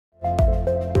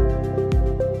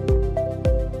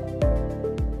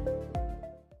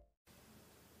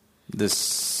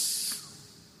This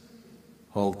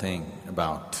whole thing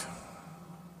about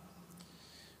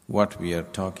what we are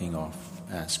talking of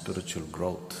as spiritual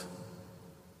growth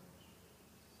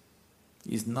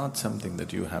is not something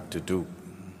that you have to do.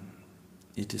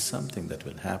 It is something that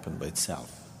will happen by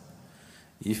itself,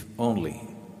 if only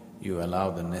you allow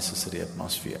the necessary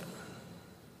atmosphere,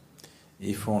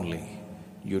 if only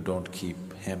you don't keep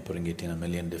hampering it in a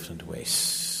million different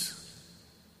ways.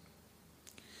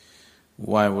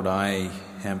 Why would I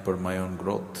hamper my own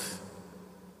growth?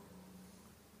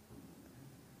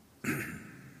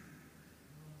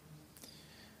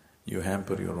 You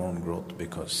hamper your own growth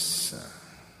because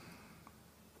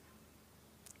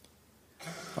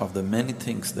of the many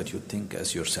things that you think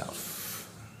as yourself.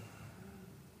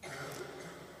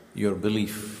 Your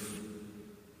belief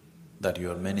that you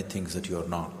are many things that you are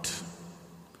not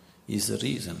is the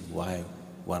reason why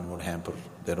one would hamper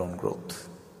their own growth.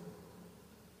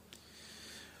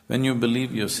 When you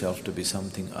believe yourself to be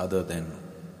something other than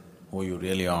who you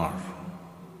really are,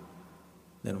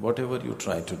 then whatever you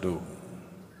try to do,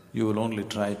 you will only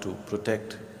try to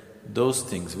protect those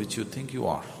things which you think you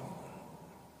are.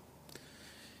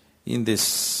 In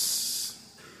this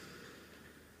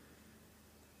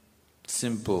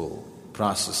simple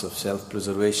process of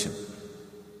self-preservation,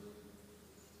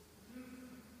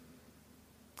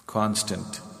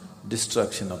 constant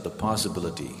destruction of the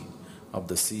possibility of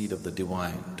the seed of the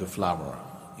divine to flower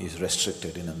is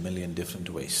restricted in a million different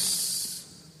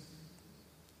ways.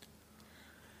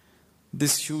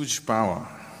 This huge power,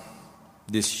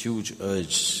 this huge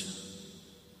urge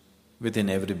within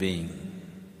every being,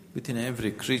 within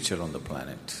every creature on the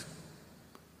planet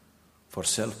for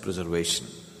self-preservation,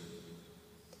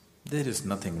 there is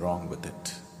nothing wrong with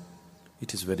it.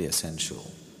 It is very essential.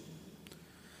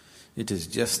 It is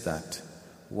just that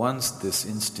once this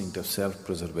instinct of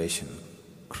self-preservation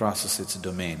crosses its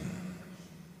domain,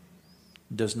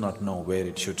 does not know where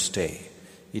it should stay,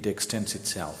 it extends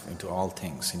itself into all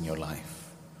things in your life,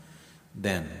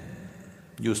 then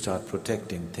you start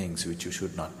protecting things which you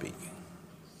should not be.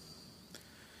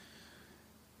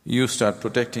 You start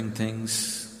protecting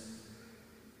things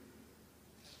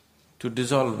to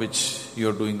dissolve which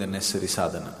you're doing the necessary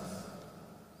sadhana.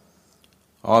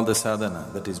 All the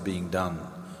sadhana that is being done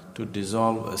to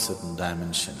dissolve a certain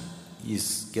dimension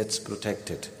gets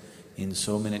protected in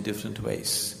so many different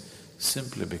ways,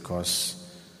 simply because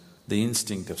the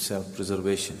instinct of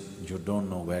self-preservation, you don't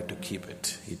know where to keep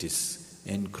it. It is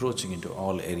encroaching into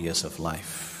all areas of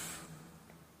life.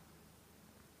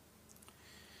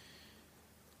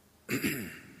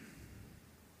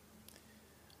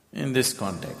 In this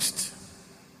context,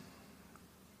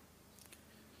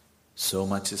 so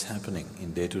much is happening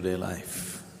in day-to-day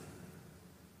life.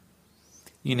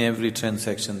 In every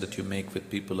transaction that you make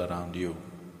with people around you,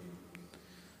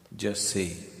 just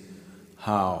see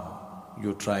how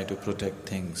you try to protect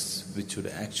things which should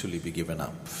actually be given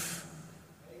up.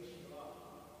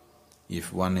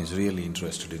 If one is really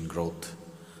interested in growth,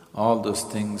 all those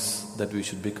things that we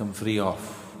should become free of,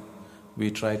 we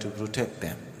try to protect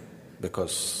them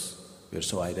because we're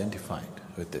so identified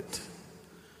with it.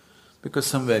 Because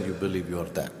somewhere you believe you're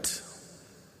that.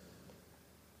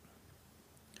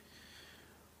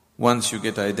 Once you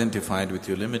get identified with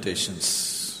your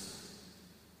limitations,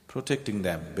 protecting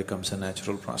them becomes a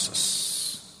natural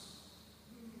process.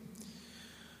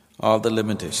 All the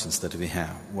limitations that we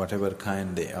have, whatever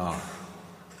kind they are,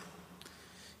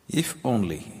 if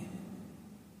only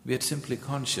we are simply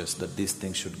conscious that these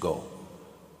things should go,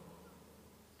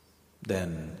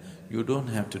 then you don't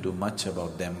have to do much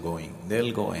about them going,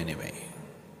 they'll go anyway.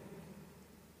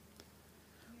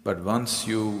 But once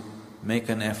you make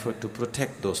an effort to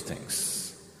protect those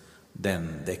things,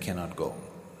 then they cannot go.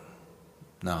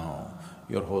 Now,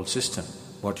 your whole system,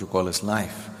 what you call as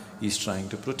life, is trying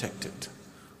to protect it.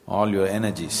 All your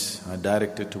energies are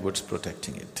directed towards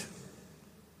protecting it.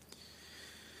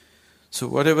 So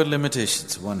whatever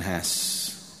limitations one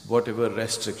has, whatever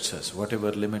restricts us,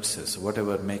 whatever limits us,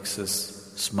 whatever makes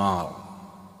us small,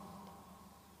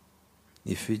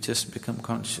 if we just become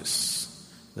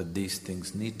conscious that these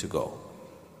things need to go,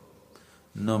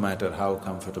 no matter how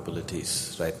comfortable it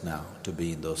is right now to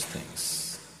be in those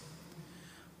things,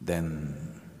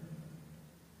 then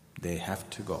they have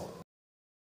to go.